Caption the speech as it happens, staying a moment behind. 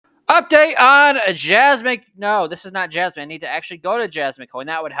Update on Jasmy. No, this is not Jasmy. I need to actually go to Jasmy Coin.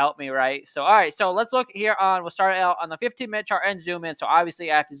 That would help me, right? So, all right. So let's look here on. We'll start out on the 15-minute chart and zoom in. So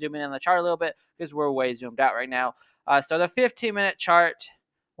obviously, I have to zoom in on the chart a little bit because we're way zoomed out right now. So the 15-minute chart.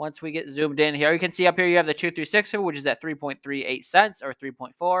 Once we get zoomed in here, you can see up here you have the 236, which is at 3.38 cents or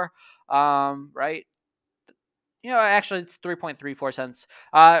 3.4. Right. Actually, it's 3.34 cents.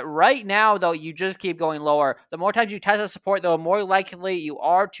 Right now, though, you just keep going lower. The more times you test the support, the more likely you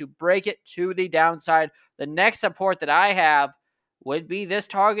are to break it to the downside. The next support that I have would be this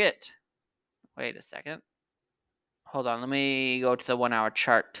target. Wait a second. Hold on. Let me go to the 1 hour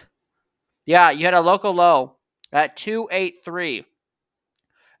chart. Yeah, you had a local low at 283.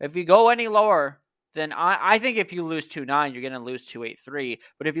 If you go any lower, then I think if you lose 2.9, you're going to lose 283.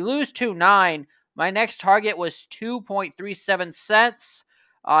 But if you lose 2.9, my next target was 2.37 cents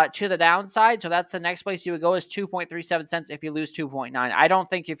to the downside. So that's the next place you would go is 2.37 cents if you lose 2.9. I don't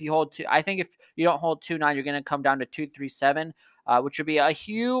think if you hold I think if you don't hold 2.9, you're going to come down to 2.37, which would be a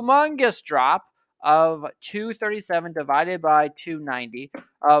humongous drop of 237 divided by 290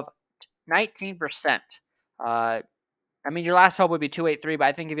 of 19%. I mean, your last hope would be 283, but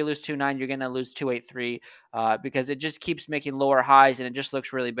I think if you lose 2.9, you're going to lose 283 because it just keeps making lower highs and it just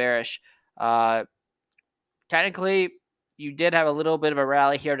looks really bearish. Technically, you did have a little bit of a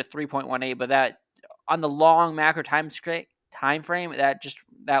rally here to 3.18, but that on the long macro time frame,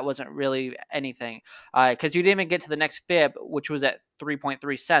 that wasn't really anything because you didn't even get to the next fib, which was at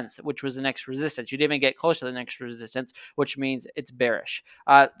 3.3 cents, which was the next resistance. You didn't even get close to the next resistance, which means it's bearish.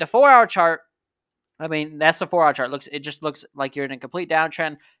 The 4 hour chart. I mean, that's the 4 hour chart. It just looks like you're in a complete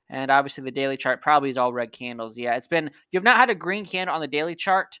downtrend, and obviously the daily chart probably is all red candles. Yeah, you've not had a green candle on the daily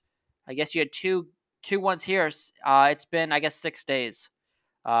chart. I guess you had two ones here. It's been, I guess, 6 days,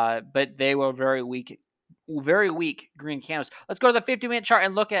 but they were very weak green candles. Let's go to the 15-minute chart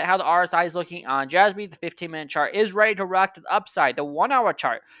and look at how the RSI is looking on Jasmy. The 15-minute chart is ready to rock to the upside. The 1 hour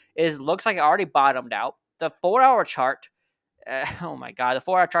chart looks like it already bottomed out. The 4 hour chart. Oh my god, the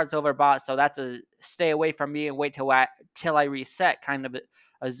 4 hour chart's overbought, so that's a stay away from me and wait till I reset kind of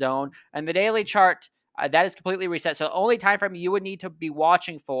a zone. And the daily chart, that is completely reset. So the only time frame you would need to be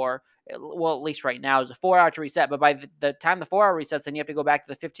watching for, well, at least right now, is a 4 hour to reset. But by the time the 4 hour resets, then you have to go back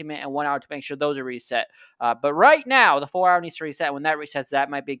to the 15-minute and 1 hour to make sure those are reset. But right now, the 4 hour needs to reset. When that resets,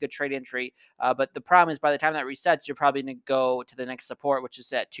 that might be a good trade entry. But the problem is by the time that resets, you're probably going to go to the next support, which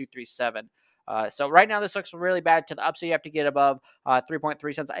is at 237. So right now, this looks really bad to the upside. You have to get above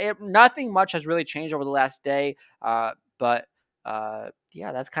 3.3 cents. Nothing much has really changed over the last day, but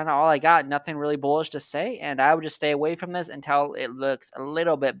yeah, that's kind of all I got. Nothing really bullish to say, and I would just stay away from this until it looks a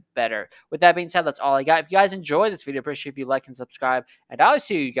little bit better. With that being said, that's all I got. If you guys enjoyed this video, appreciate if you like and subscribe, and I'll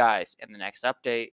see you guys in the next update.